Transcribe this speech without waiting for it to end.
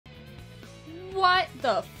What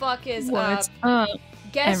the fuck is What's up? up?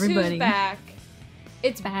 Guess everybody? who's back?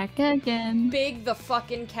 It's Back again. Big the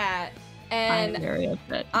fucking cat. And I'm very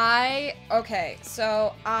upset. okay,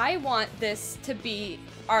 so I want this to be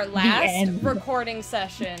our last recording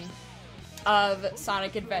session of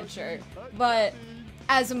Sonic Adventure. But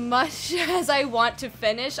as much as I want to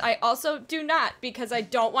finish, I also do not, because I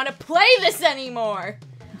don't want to play this anymore.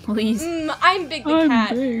 Please. I'm Big the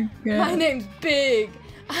cat. Big, yeah. My name's Big.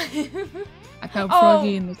 I found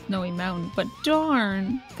Froggy in the snowy mountain, but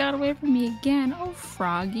darn, got away from me again. Oh,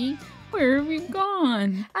 Froggy, where have you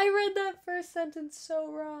gone? I read that first sentence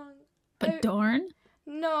so wrong. But darn?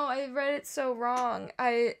 No, I read it so wrong.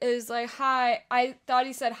 It was like, hi. I thought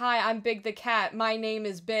he said, hi, I'm Big the cat. My name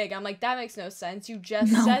is Big. I'm like, that makes no sense. You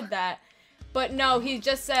just said that. But no, he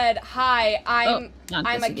just said, hi, I'm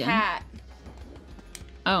a cat.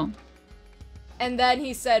 Oh. And then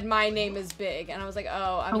he said, my name is Big. And I was like,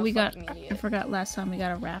 oh, I'm a fucking idiot. I forgot last time we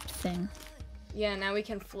got a raft thing. Yeah, now we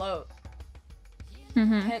can float.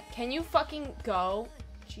 Mm-hmm. Can you fucking go?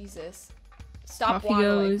 Jesus. Stop Off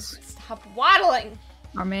waddling. He goes. Stop waddling!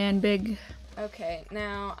 Our man, Big. Okay,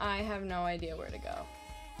 now I have no idea where to go.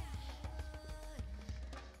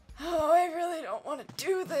 Oh, I really don't want to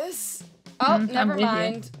do this. Oh, never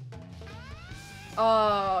mind.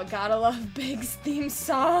 Oh, gotta love Big's theme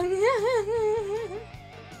song.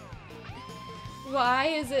 Why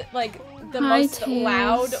is it like the most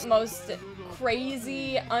loud, most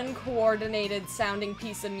crazy, uncoordinated sounding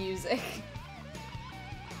piece of music?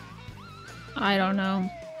 I don't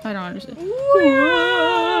know. I don't understand.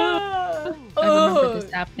 I remember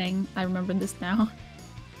this happening. I remember this now.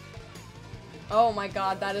 Oh my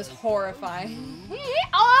god, that is horrifying.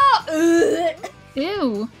 Oh!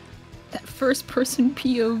 Ew! That first person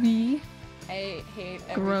POV. I hate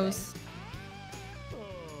everything. Gross.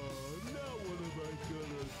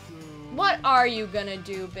 What are you gonna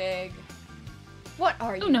do, Big? What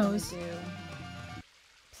are you gonna do?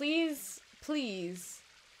 Please, please.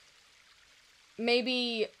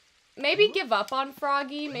 Maybe give up on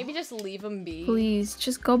Froggy. Maybe just leave him be. Please,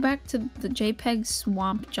 just go back to the JPEG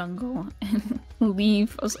swamp jungle and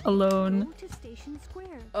leave us alone.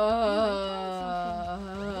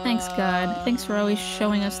 Thanks, God. Thanks for always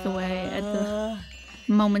showing us the way at the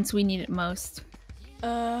moments we need it most.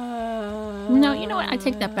 No, you know what? I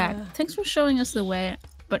take that back. Thanks for showing us the way,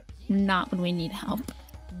 but not when we need help.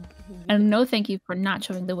 And no thank you for not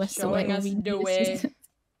showing the way. Showing us the way.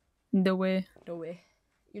 The way. The way.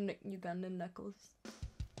 Ugandan knuckles.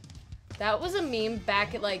 That was a meme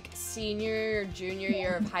back at like senior or junior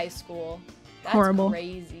year of high school. That's horrible.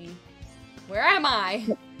 Crazy. Where am I?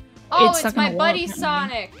 Oh, it's my buddy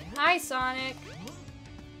Sonic. Hi, Sonic.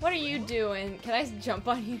 What are you doing? Can I jump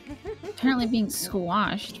on you? Apparently being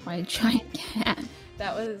squashed by a giant cat.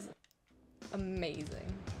 That was amazing.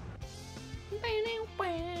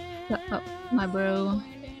 My bro.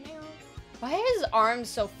 Why are his arms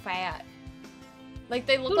so fat? Like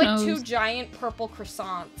they look like two giant purple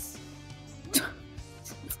croissants.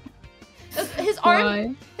 His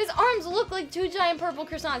arms look like two giant purple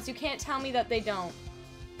croissants. You can't tell me that they don't.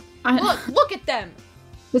 Look at them.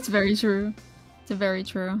 It's very true. It's very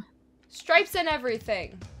true. Stripes and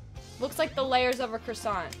everything. Looks like the layers of a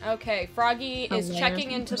croissant. Okay, Froggy is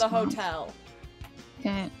checking into the hotel.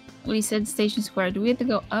 Okay. Well, he said Station Square. Do we have to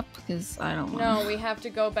go up? Because I don't know. No, we have to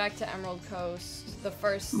go back to Emerald Coast. The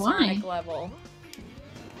first Sonic level.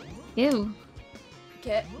 Ew.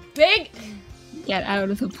 Get big! Get out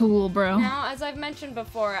of the pool, bro. Now, as I've mentioned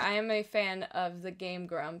before, I am a fan of the Game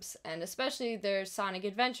Grumps, and especially their Sonic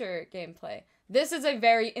Adventure gameplay. This is a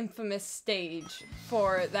very infamous stage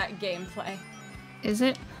for that gameplay. Is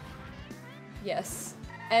it? Yes.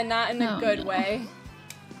 And not in a good way.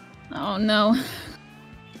 Oh, no.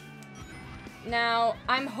 Now,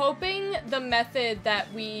 I'm hoping the method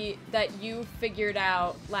that you figured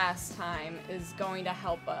out last time is going to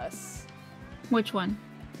help us. Which one?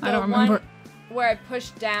 I don't remember. One where I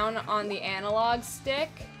push down on the analog stick.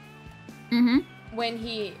 Mm-hmm. When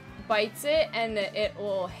he bites it, and it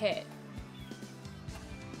will hit.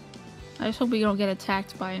 I just hope we don't get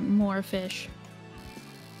attacked by more fish.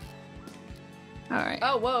 Alright.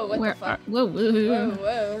 Oh, whoa, what the fuck? Whoa.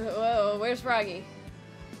 Whoa, where's Froggy?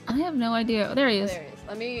 I have no idea. Oh, there he is. There he is.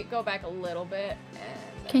 Let me go back a little bit.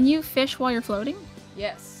 And... Can you fish while you're floating?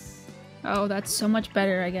 Yes. Oh, that's so much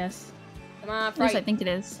better, I guess. Come on, Froggy. Yes, I think it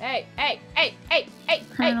is. Hey!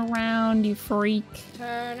 Turn around, you freak.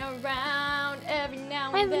 Turn around every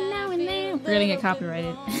now and then. We're gonna get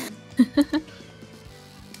copyrighted.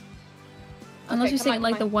 Unless you sing it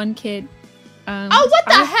like the one kid. Oh, what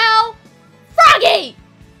the hell? Froggy!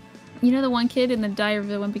 You know the one kid in the Diary of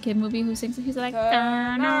the Wimpy Kid movie who sings? He's like,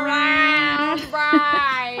 turn around,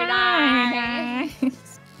 bright eyes.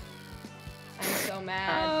 I'm so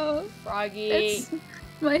mad. Oh, Froggy. that's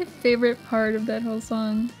my favorite part of that whole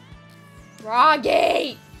song.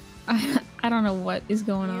 Froggy! I don't know what is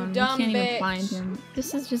going on. We Dumb can't bitch. even find him.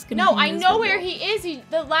 This is just gonna No, be I know miserable. where he is.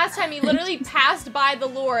 The last time he literally passed by the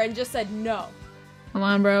lure and just said no. Come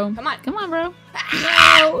on, bro. Come on. Come on, bro.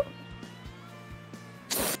 No!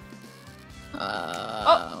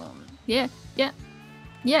 Oh. Yeah. Yeah.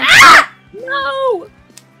 Yeah. Ah! No!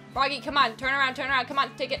 Froggy, come on. Turn around, turn around. Come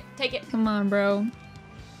on, take it, take it. Come on, bro.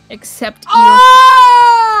 Accept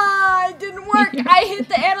Oh! It didn't work. I hit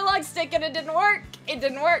the analog stick and it didn't work. It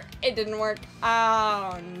didn't work. It didn't work.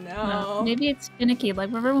 Oh, no. Maybe it's finicky. Like,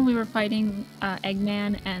 remember when we were fighting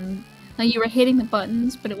Eggman and you were hitting the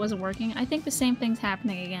buttons, but it wasn't working? I think the same thing's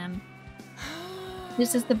happening again.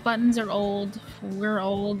 Just as the buttons are old, we're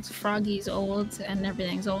old, Froggy's old, and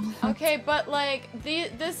everything's old. Okay, but like,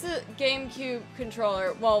 this GameCube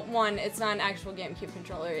controller, well, one, it's not an actual GameCube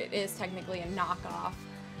controller. It is technically a knockoff.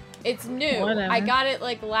 It's new. Whatever. I got it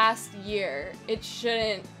like last year. It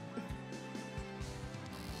shouldn't.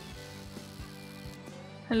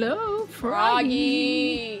 Hello,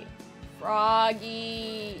 Froggy.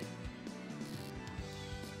 Froggy.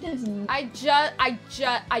 I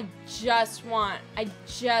just want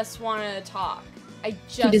to talk.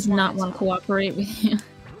 He does not want to cooperate with you.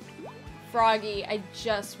 Froggy, I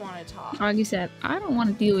just want to talk. Froggy said, I don't want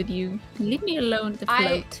to deal with you. Leave me alone to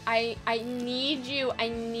float. I need you. I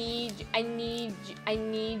need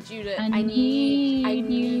you to.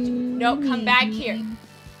 No, come back here.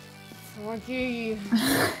 Froggy.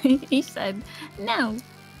 He said, no.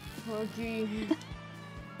 Froggy.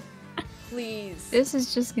 Please. This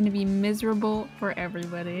is just gonna be miserable for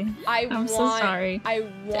everybody. I'm so sorry. I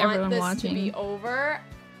want this watching. To be over.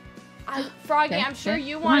 Froggy, okay, I'm sure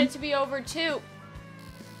you want it to be over too.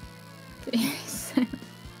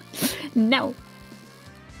 No.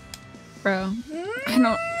 Bro. I don't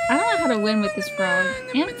know how to win with this frog.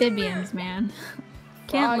 Amphibians, man.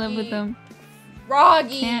 Can't live with them.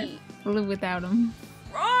 Froggy. Can't live without them.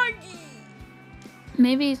 Froggy.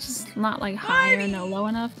 Maybe it's just not like high or no low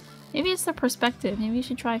enough. Maybe it's the perspective. Maybe you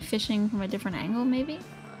should try fishing from a different angle, maybe?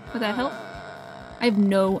 Would that help? I have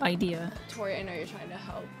no idea. Tori, I know you're trying to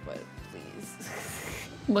help, but please.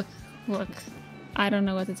 Look. I don't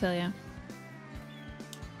know what to tell you.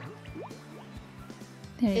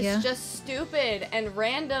 There you go. It's just stupid and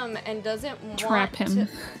random and doesn't want Trap him.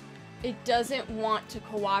 It doesn't want to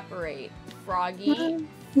cooperate. Froggy. Well,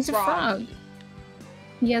 he's a frog.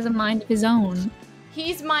 He has a mind of his own.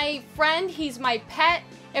 He's my friend. He's my pet.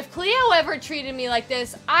 If Cleo ever treated me like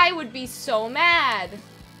this, I would be so mad.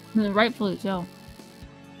 Rightfully so.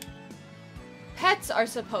 Pets are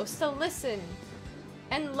supposed to listen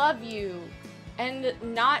and love you and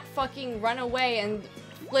not fucking run away and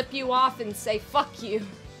flip you off and say fuck you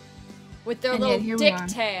with their little dick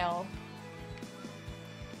tail.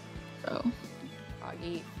 Bro.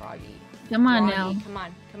 Froggy. Come on Froggy, now.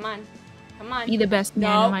 Come on. Be the best man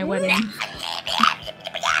at my wedding.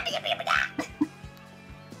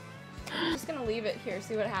 I'm just gonna leave it here,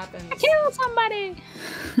 see what happens. Kill somebody!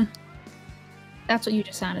 That's what you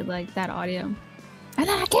just sounded like, that audio. I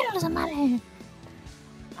gotta kill somebody!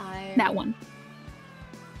 That one.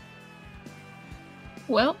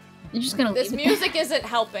 Well, you're just gonna This leave music isn't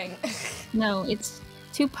helping. No, it's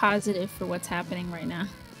too positive for what's happening right now.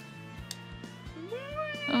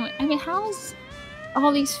 Oh, I mean, how is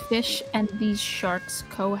all these fish and these sharks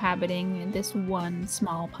cohabiting in this one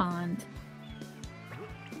small pond?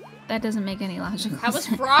 That doesn't make any logical sense. How was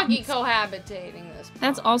Froggy cohabitating this pond?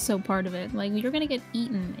 That's also part of it. Like, you're gonna get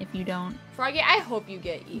eaten if you don't. Froggy, I hope you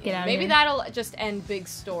get eaten. Get out Maybe of here. that'll just end Big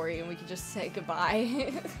Story and we can just say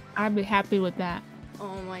goodbye. I'd be happy with that.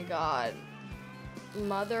 Oh my god.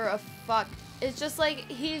 Mother of fuck. It's just like,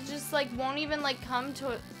 he just like won't even like come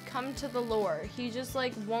to the lure. He just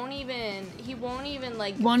like won't even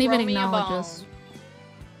like Won't even throw me a acknowledge bone. us.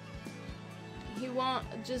 He won't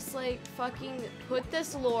just like fucking put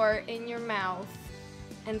this lure in your mouth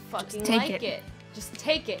and fucking like it. Just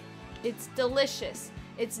take it. It's delicious.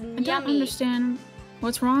 It's yummy. I don't understand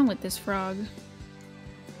what's wrong with this frog.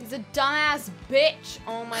 He's a dumbass bitch.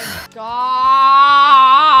 Oh my god.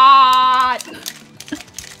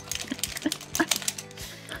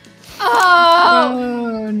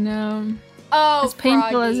 Oh no. Oh, as painful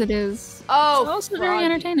Froggy. as it is. Oh, it's also Froggy. very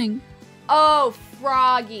entertaining. Oh,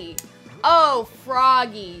 Froggy. Oh,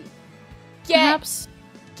 Froggy. Perhaps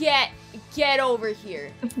Get over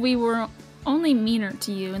here. if we were only meaner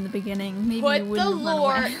to you in the beginning. Maybe Put you wouldn't the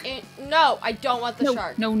lure in. No, I don't want the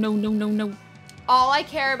shark. No, no, no, no, no. All I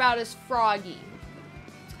care about is Froggy.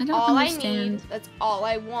 I don't all understand. I need, that's all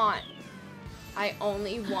I want. I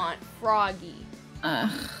only want Froggy.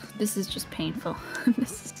 This is just painful.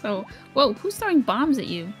 This is so... Whoa, who's throwing bombs at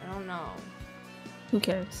you? I don't know. Who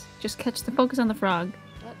cares? Just catch the focus on the frog.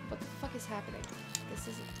 What the fuck is happening? This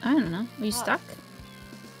isn't... I don't know. Are you stuck?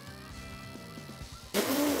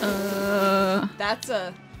 That's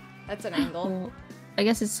an angle. Well, I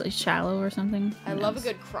guess it's like shallow or something. I love a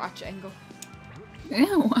good crotch angle.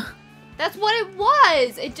 Ew. That's what it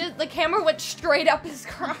was! It just, the camera went straight up his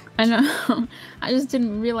crotch. I know. I just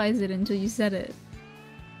didn't realize it until you said it.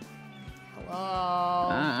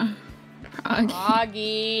 Hello. Froggy.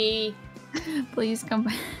 Froggy. Please come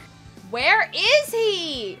back. Where is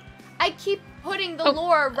he? I keep putting the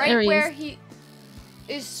lure right where he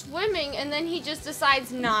is swimming, and then he just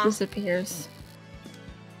decides not. Disappears.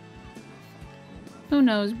 Who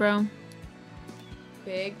knows, bro?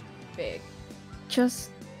 Big.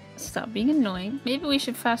 Just stop being annoying. Maybe we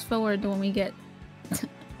should fast forward to when we get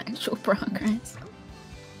actual progress.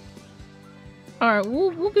 Alright,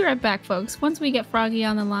 we'll be right back, folks. Once we get Froggy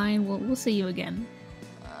on the line, we'll see you again.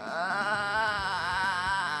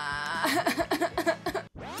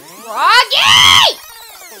 Froggy!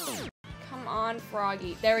 Come on,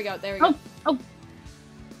 Froggy. There we go. Oh!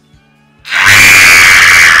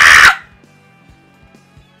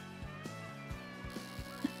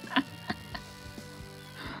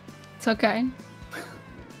 It's okay.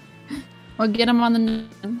 We'll get him on the...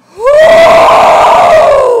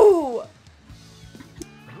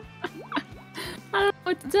 I don't know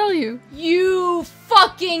what to tell you. You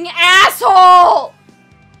fucking asshole!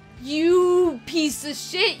 You piece of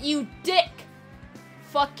shit, you dick!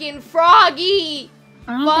 Fucking Froggy!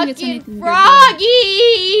 I don't think it's fucking anything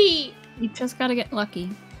Froggy! You just gotta get lucky.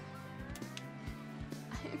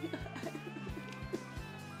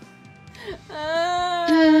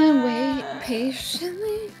 Wait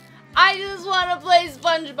patiently. I just want to play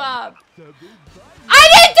SpongeBob. I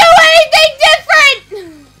didn't do anything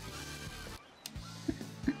different!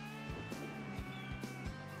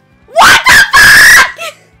 What the fuck?!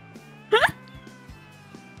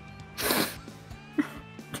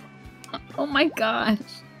 Oh my gosh.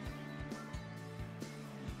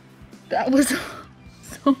 That was so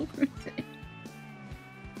ridiculous.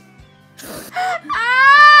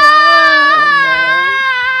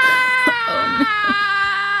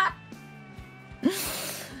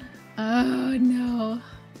 Oh no.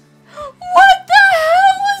 What the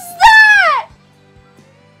hell was that?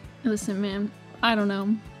 Listen, man, I don't know.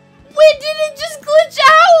 When did it just glitch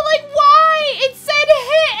out? Like, why? It said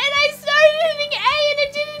hit, and I started hitting A, and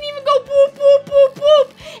it didn't even go boop, boop, boop, boop.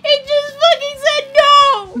 It just fucking said no.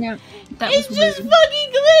 Yeah, that was It just weird. fucking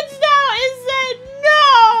glitched out and said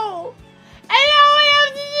no. And now I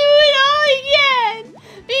have to do it all again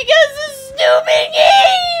because the stupid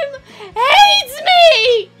game hates me.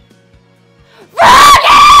 Froggy!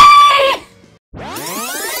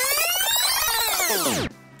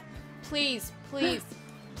 Please, please,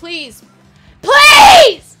 please,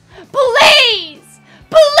 please, please,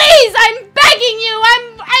 please, I'm begging you,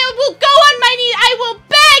 I will go on my knees, I will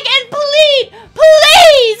beg and plead,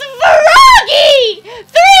 please, Froggy!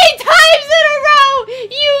 3 times in a row,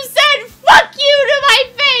 you said fuck you to my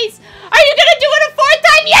face. Are you gonna do it a 4th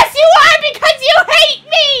time? Yes, you are, because you hate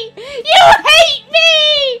me. You hate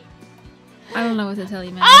me. I don't know what to tell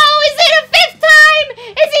you, man. Oh, is it a 5th time?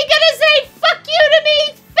 Is he gonna say fuck you to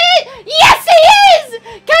me? Yes, he is!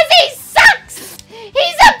 Cause he sucks!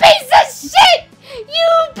 He's a piece of shit! You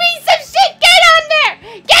piece of shit! Get on there!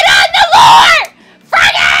 Get on the lure!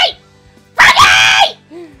 Froggy! Froggy!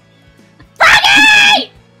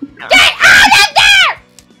 Froggy! Get out of there!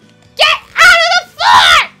 Get out of the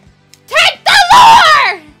floor! Take the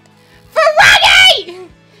lure! Froggy!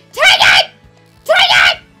 Take it! Take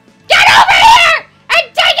it! Get over here! And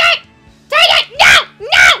take it! Take it! No!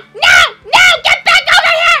 No! No! No! Get back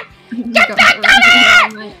over here! Get back over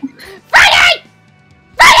here! Froggy!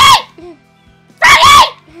 Froggy! Froggy!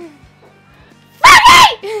 Froggy!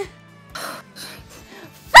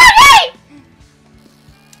 Froggy!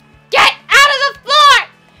 Get out of the floor!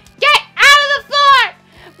 Get out of the floor!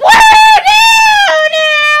 Woo! No!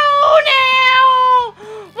 No!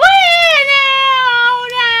 Woo!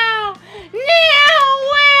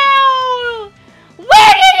 No!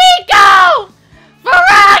 Where did he go?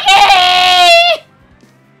 Froggy!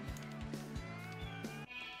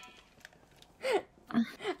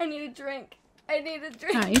 I need a drink. I need a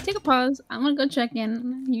drink. Alright, you take a pause. I'm gonna go check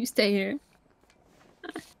in. You stay here.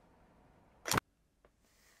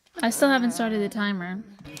 I still haven't started the timer,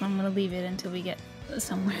 so I'm gonna leave it until we get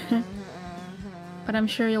somewhere. But I'm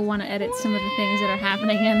sure you'll want to edit some of the things that are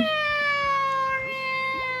happening in.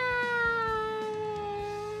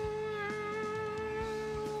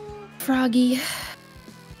 Froggy.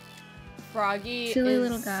 Froggy Silly is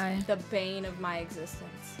little guy. The bane of my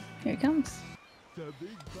existence. Here he comes.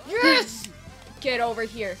 Yes! Get over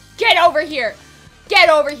here. Get over here. Get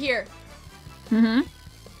over here. Mm-hmm.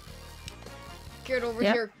 Get over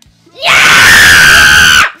Yep. here.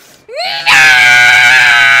 Yeah!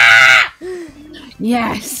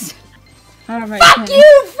 Yes! Alright. Fuck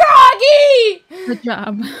you, Froggy! Good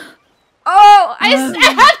job. Oh, I have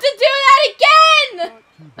to do that again!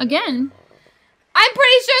 Again? I'm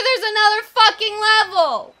pretty sure there's another fucking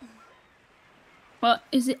level! Well,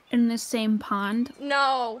 is it in the same pond?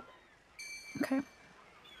 No. Okay.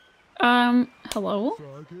 Hello?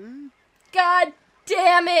 God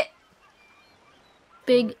damn it!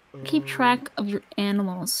 Big, keep track of your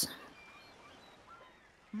animals.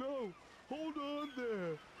 No, hold on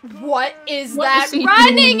there. What is What that is he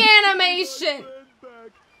running doing? animation?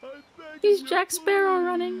 He's Jack Sparrow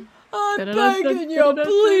running. I'm begging you,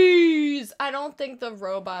 please! I don't think the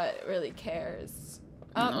robot really cares.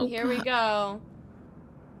 Oh, Nope. here we go.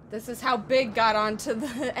 This is how Big got onto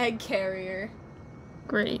the egg carrier.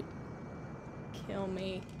 Great. Kill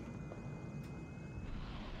me.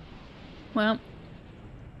 Well,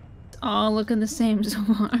 it's all looking the same so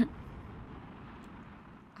far.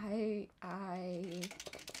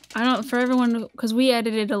 I don't, for everyone, because we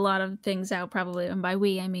edited a lot of things out probably, and by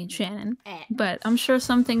we, I mean Shannon. But I'm sure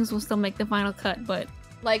some things will still make the final cut, but...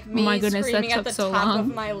 Like me oh my goodness, screaming that at the took so top long.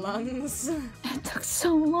 of my lungs. It took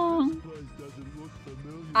so long.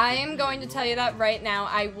 I am going to tell you that right now.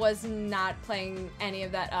 I was not playing any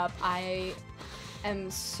of that up. I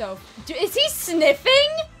am so... Is he sniffing?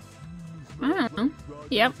 I don't know.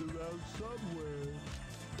 Yep.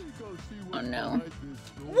 Oh no.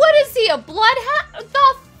 What is he, a bloodhound?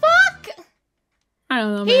 The fuck? I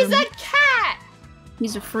don't know, He's man. a cat!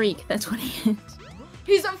 He's a freak, that's what he is.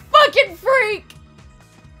 He's a fucking freak!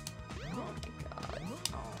 Oh my god.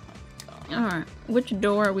 Oh my god. Alright, which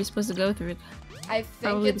door are we supposed to go through? I think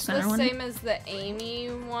Probably it's the the center one? same as the Amy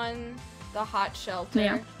one. The hot shelter.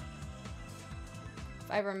 Yeah. If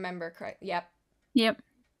I remember correct. Yep. Yep.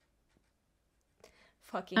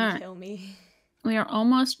 Fucking Alright. kill me. We are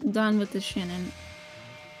almost done with the Shannon.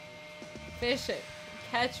 Fish it.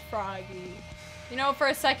 Catch Froggy. You know, for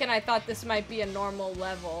a second I thought this might be a normal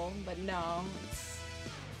level, but no.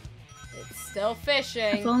 It's still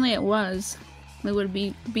fishing. If only it was. We would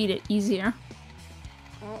beat it easier.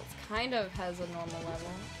 Well, it kind of has a normal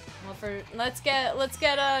level. Well, let's get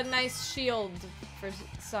a nice shield for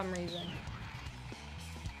some reason.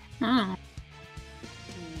 Oh.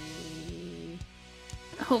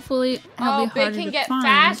 Hopefully, it'll be harder Big can to get find.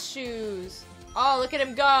 fast shoes. Oh, look at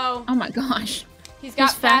him go. Oh my gosh. He's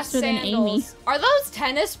got fast faster than sandals. Amy. Are those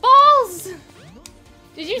tennis balls?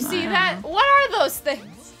 Did you see Wow. that? What are those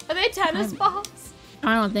things? Are they tennis balls?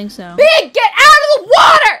 I don't think so. Big, get out of the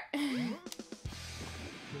water!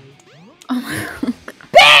 Oh my god.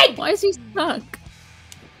 Big! Why is he stuck?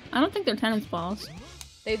 I don't think they're tennis balls.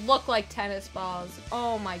 They look like tennis balls.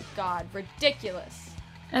 Oh my god, ridiculous.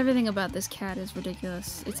 Everything about this cat is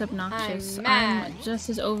ridiculous. It's obnoxious. I'm mad. I'm just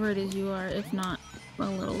as over it as you are, if not a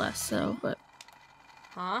little less so, but...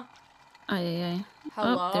 Huh? Ay.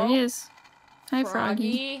 Hello? Oh, there he is. Hi,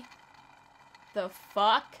 Froggy. The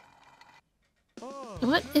fuck?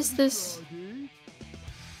 What is this?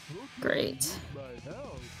 Great.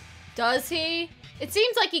 Does he? It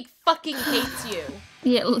seems like he fucking hates you.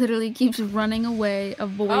 Yeah, it literally keeps running away,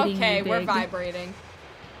 avoiding Okay, you, we're Big. vibrating.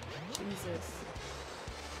 Jesus.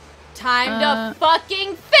 Time to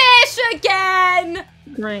fucking fish again!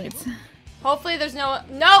 Great. Hopefully there's no...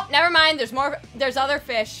 Nope, never mind. There's more... There's other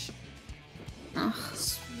fish. Ugh.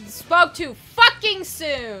 Spoke too fucking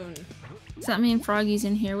soon. Does that mean Froggy's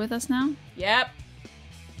in here with us now? Yep.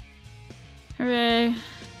 Hooray. I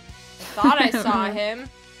thought I saw him.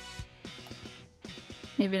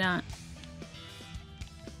 Maybe not.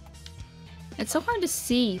 It's so hard to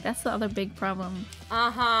see. That's the other big problem.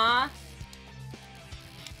 Uh-huh.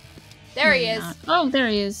 There he is. Not. Oh, there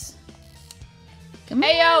he is. Come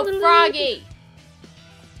Hey, on, yo, little Froggy. lady.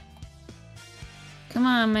 Come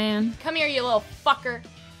on, man. Come here, you little fucker.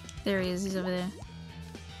 There he is. He's over there.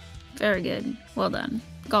 Very good. Well done.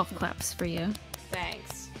 Golf claps for you.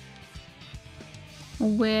 Thanks.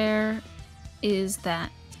 Where is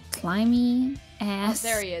that slimy Oh, ass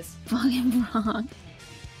there he is. fucking frog?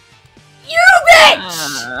 You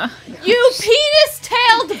bitch! You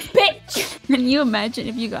penis-tailed bitch! Can you imagine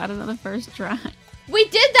if you got it on the first try? We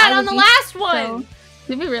did that on the last one.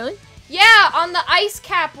 Did we really? Yeah, on the ice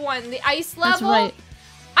cap one, the ice level. That's right.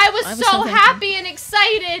 I was so happy and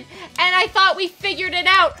excited, and I thought we figured it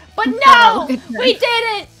out. But no, we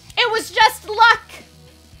didn't. It was just luck.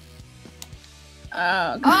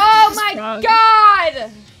 Oh my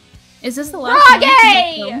god! Is this the last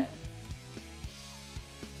Froggy! one?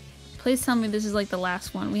 Please tell me this is like the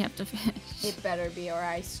last one we have to finish. It better be, or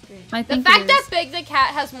I scream. The fact that Big the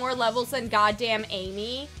Cat has more levels than goddamn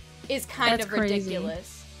Amy is kind of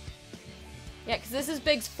ridiculous. Yeah, because this is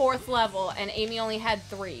Big's 4th level, and Amy only had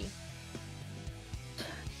 3.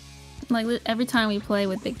 Like, every time we play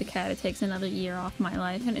with Big the Cat, it takes another year off my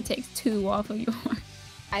life, and it takes 2 off of yours.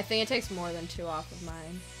 I think it takes more than 2 off of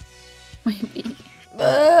mine. Maybe.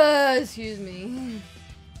 Excuse me.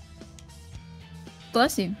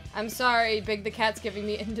 Bless you. I'm sorry, Big the Cat's giving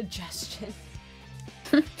me indigestion.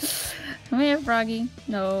 Come here, Froggy.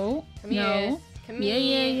 No. Come here. Come here.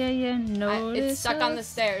 Yeah. No. It's stuck on the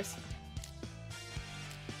stairs.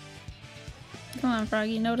 Come on,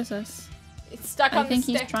 Froggy. Notice us. It's stuck on the stairs. I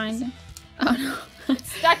think he's trying to... Oh, no.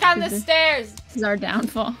 It's stuck on the stairs. This is our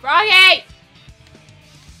downfall. Froggy!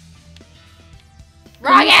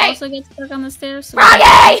 Froggy! Can you also get stuck on the stairs? So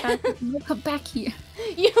Froggy! Come back here.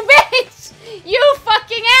 You bitch! You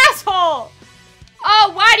fucking asshole!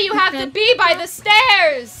 Oh, why do you have to be by the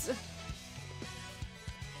stairs?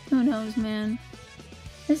 Who knows, man?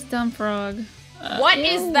 This dumb frog. What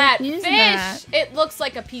is that fish? It looks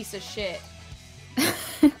like a piece of shit.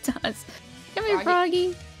 It does. Come here,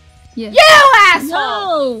 Froggy. Yes. You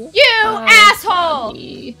asshole! No! You asshole!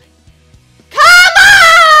 Froggy. Come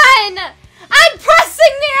on! I'm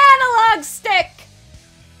pressing the analog stick!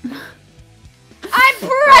 I'm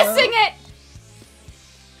pressing it!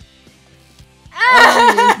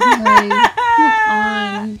 Come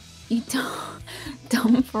on. You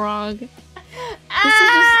dumb frog. This is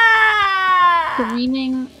just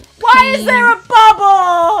screaming. Why is there a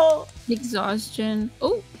bubble? Exhaustion.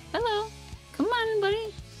 Oh, hello. Come on,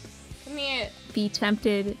 buddy. Come here. Be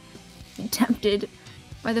tempted. Be tempted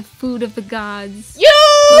by the food of the gods.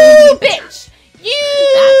 You bitch!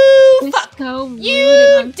 You fuck! So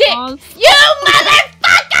you dick! You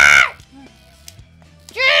motherfucker!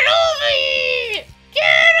 Get over here!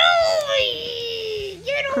 Get over here!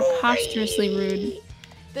 Get over here! Preposterously rude.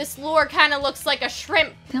 This lure kind of looks like a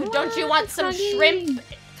shrimp. Don't you want some shrimp?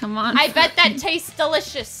 Come on. I bet that tastes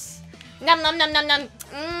delicious. Nom nom nom nom nom.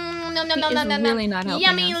 Nom nom nom nom nom. Really not helping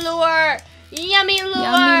Yummy us. lure. Yummy lure.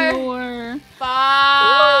 Yummy lure.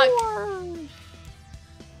 Fuck. Lure.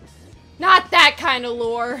 Not that kind of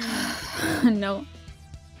lure. No.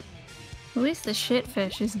 At least the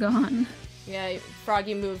shitfish is gone. Yeah,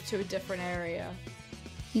 Froggy moved to a different area.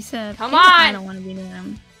 He said, "Come on! I don't want to be near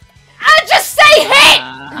him." Just say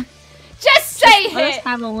hit! Just say hit! Let us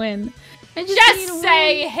have a win. Just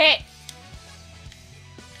say hit!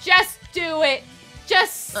 Just do it!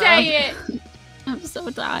 Just say it! I'm so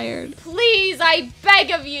tired. Please, I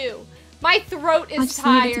beg of you! My throat is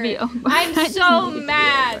tired. I'm so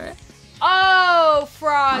mad. Oh,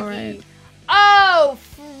 Froggy. Right. Oh,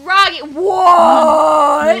 Froggy.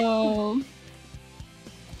 What? Whoa.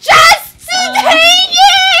 Just take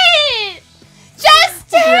it! Just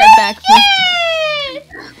take it!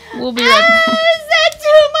 We'll be right back. Is that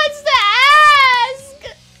too much to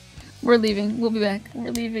ask? We're leaving. We'll be back.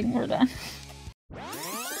 We're leaving. We're done.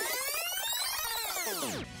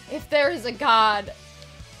 If there is a god,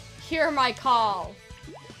 hear my call.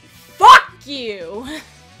 Fuck you!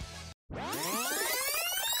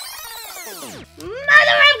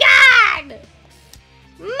 Mother of God!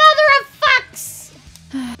 Mother of fucks!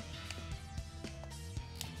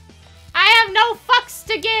 I have no fucks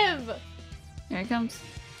to give! Here it comes.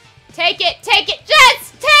 Take it! Take it!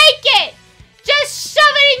 Just take it! Just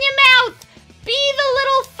shove it in your mouth! Be the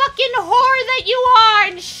little fucking whore that you are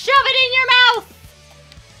and shove it in your mouth!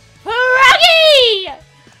 Froggy!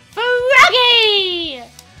 Froggy!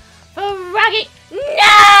 Froggy!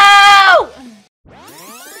 No!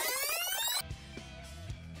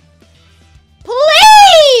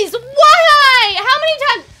 Please! Why? How many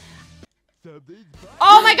times?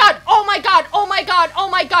 Oh my god! Oh my god! Oh my god! Oh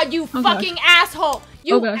my god! You fucking asshole!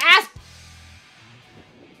 You ass.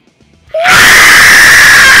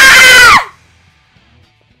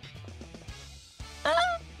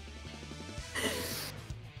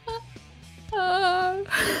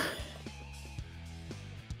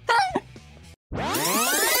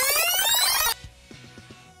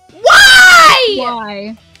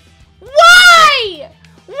 Why? Why?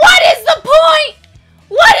 What is the point?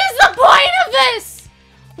 What is the point of this?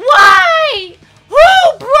 Why?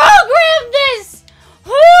 Who programmed this?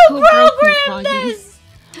 Who programmed this?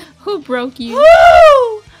 choke you.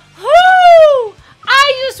 Who?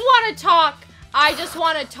 I just want to talk. I just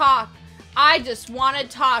want to talk. I just want to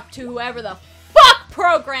talk to whoever the fuck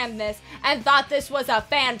programmed this and thought this was a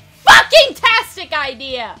fan-fucking-tastic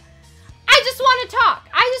idea. I just want to talk.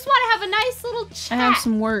 I just want to have a nice little chat. I have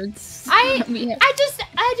some words. I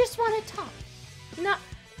just want to talk.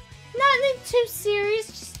 Nothing too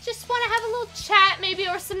serious. Just want to have a little chat, maybe,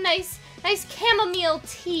 or some nice chamomile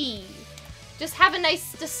tea. Just have a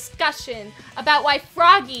nice discussion about why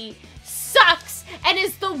Froggy sucks and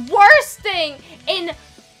is the worst thing in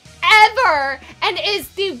ever and is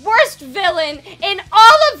the worst villain in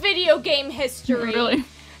all of video game history. Really?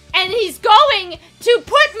 And he's going to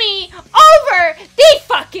put me over the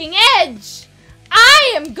fucking edge.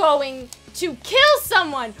 I am going to kill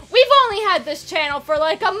someone. We've only had this channel for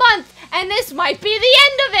like a month, and this might be the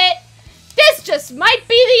end of it. This just might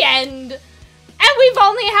be the end. And we've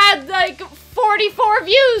only had like 44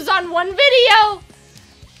 views on one video.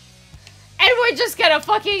 And we're just gonna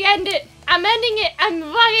fucking end it. I'm ending it. I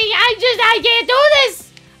can't do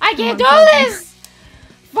this. I can't do this.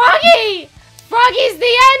 Froggy. Froggy's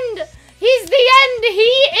the end. He's the end.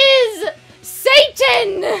 He is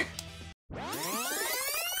Satan.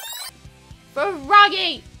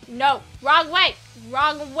 Froggy. No. Wrong way.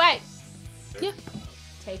 Wrong way. Yeah.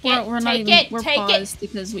 Take it. We're take not it. We're take paused it.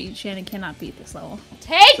 because Shannon cannot beat this level.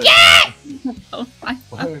 Take it. Oh,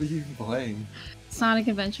 What are you playing? Sonic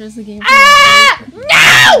Adventure is the game. Ah!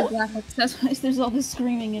 No! That's why there's all this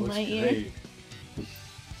screaming in Looks my ear. great.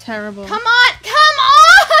 Terrible. Come on. Come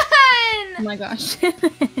on. Oh my gosh. He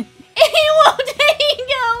won't take it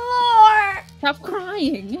more. Stop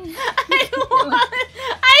crying. I don't want.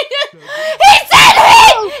 He said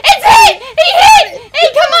hit. It's hit. He hit. Hey,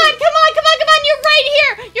 come on. Come on. Come on. Come on. You're right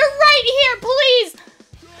here. You're right here. Please.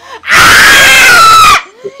 Ah!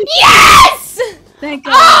 Yes. Thank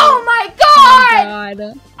God. Oh my God. Thank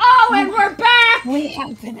God. Oh, and we're back. We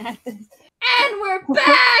have been at this And we're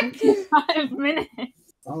back. 5 minutes.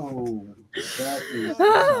 Oh, that is.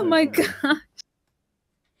 Oh my God.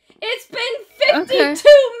 It's been 52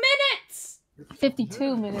 minutes.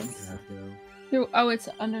 52 minutes. Oh, it's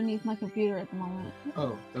underneath my computer at the moment.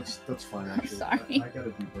 Oh, that's fine actually. Sorry. I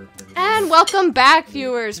gotta do birthday. And welcome back,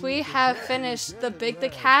 viewers. We have finished the Big the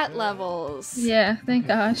Cat levels. Yeah, thank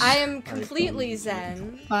gosh. I am completely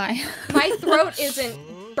zen. Bye. My throat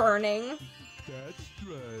isn't burning.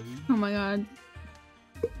 Oh my God.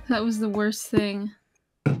 That was the worst thing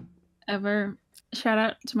ever. Shout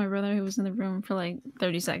out to my brother who was in the room for like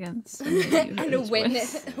 30 seconds. And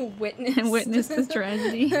witness the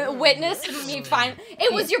tragedy. Witness me fine.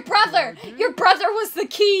 It was your brother. Your brother was the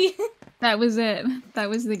key. That was it. That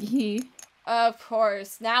was the key. Of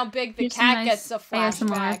course. Now Big the Here's Cat some gets a ASMR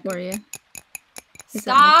flashback. for you. Does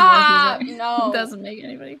Stop! that make you feel better? No. It doesn't make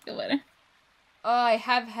anybody feel better. Oh, I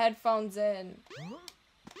have headphones in.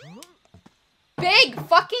 Big,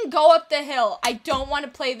 fucking go up the hill. I don't want to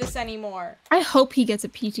play this anymore. I hope he gets a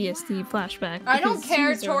PTSD flashback. I don't because he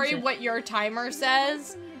care, deserves Tori, it. what your timer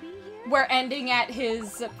says. We're ending at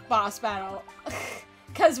his boss battle.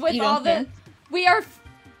 Because with You all don't the... care? We are...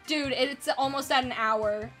 Dude, it's almost at an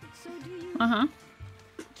hour. Uh-huh.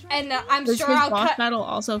 And I'm Is sure his I'll boss cut... battle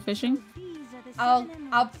also fishing? I'll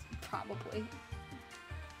probably.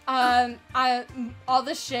 All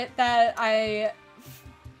the shit that I...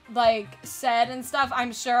 like, said and stuff,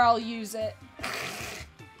 I'm sure I'll use it.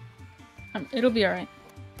 It'll be alright.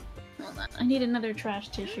 Hold on. I need another trash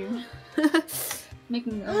tissue.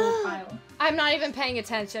 Making a little pile. I'm not even paying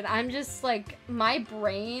attention. I'm just, like, my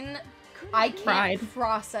brain, I can't Fried.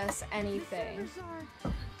 process anything.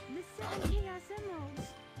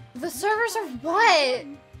 The servers are what?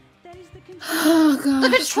 Oh gosh.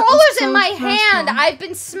 The controller's so in my hand! stressful. I've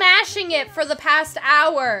been smashing it for the past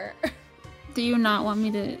hour! Do you not want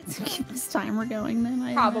me to keep this timer going then?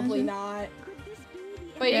 I Probably imagine? not.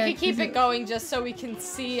 But Yeah, you can keep 'cause it going just so we can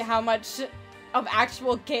see how much of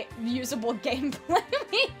actual usable gameplay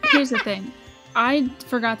we have. Here's the thing. I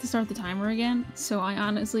forgot to start the timer again, so I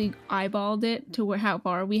honestly eyeballed it to how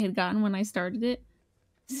far we had gotten when I started it.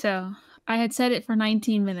 So, I had set it for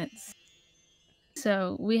 19 minutes.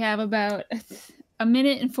 So, we have about a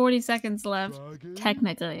minute and 40 seconds left,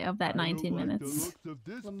 technically, of that 19 minutes.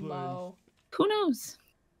 Lamau. Who knows?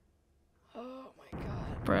 Oh my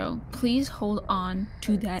god. Bro, please hold on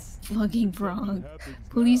to that fucking frog.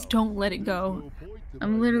 Please don't let it go.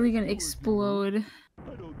 I'm literally gonna explode.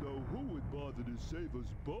 I don't know who would bother to save us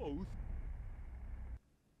both.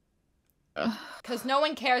 Because no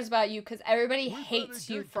one cares about you, because everybody hates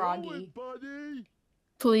you, Froggy.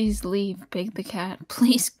 Please leave, Big the Cat.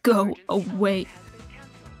 Please go away.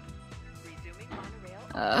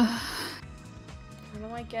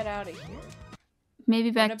 I get out of here? Maybe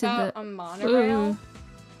What back to about the a monorail? Ooh.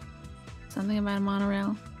 Something about a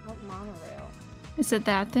monorail. What monorail? Is it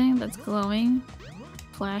that thing that's glowing?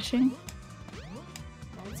 Flashing?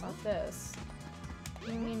 No, it's not this. What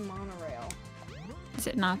do you mean monorail? Is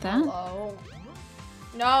it not that? Hello?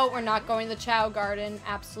 No, we're not going to the Chow Garden.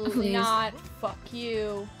 Absolutely Please. not. Fuck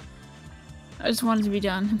you. I just want it to be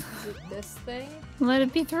done. Is it this thing? Let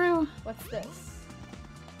it be through. What's this?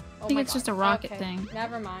 Oh I think my it's God. just a rocket Okay, thing.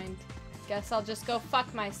 Never mind. Guess I'll just go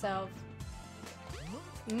fuck myself.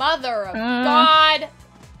 Mother of Uh. God!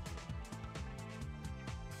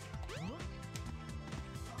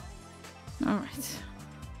 Alright.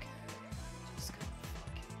 Just gonna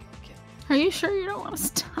fucking go kill. Are you sure you don't want to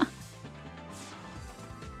stop?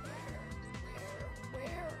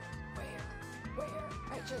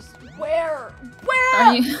 Where?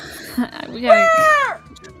 Are you? We gotta.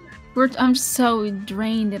 Where? I'm so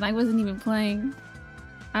drained and I wasn't even playing.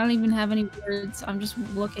 I don't even have any words. I'm just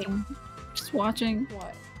looking. Just watching.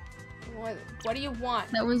 What? What do you want?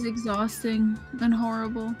 That was exhausting and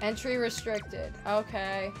horrible. Entry restricted.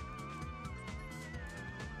 Okay.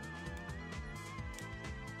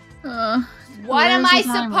 What am I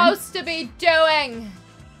supposed to be doing?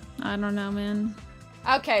 I don't know, man.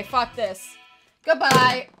 Okay, fuck this.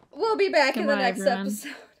 Goodbye. We'll be back in the Goodbye, next everyone.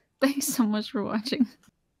 episode. Thanks so much for watching.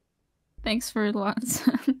 Thanks for lots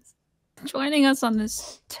joining us on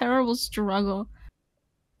this terrible struggle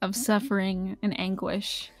of suffering and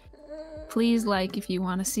anguish. Please like if you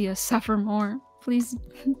want to see us suffer more. Please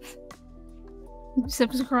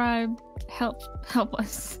subscribe. Help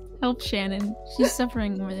us. Help Shannon. She's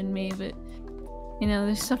suffering more than me, but you know,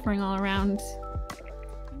 there's suffering all around.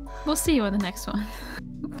 We'll see you on the next one.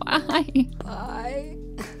 Bye. Bye.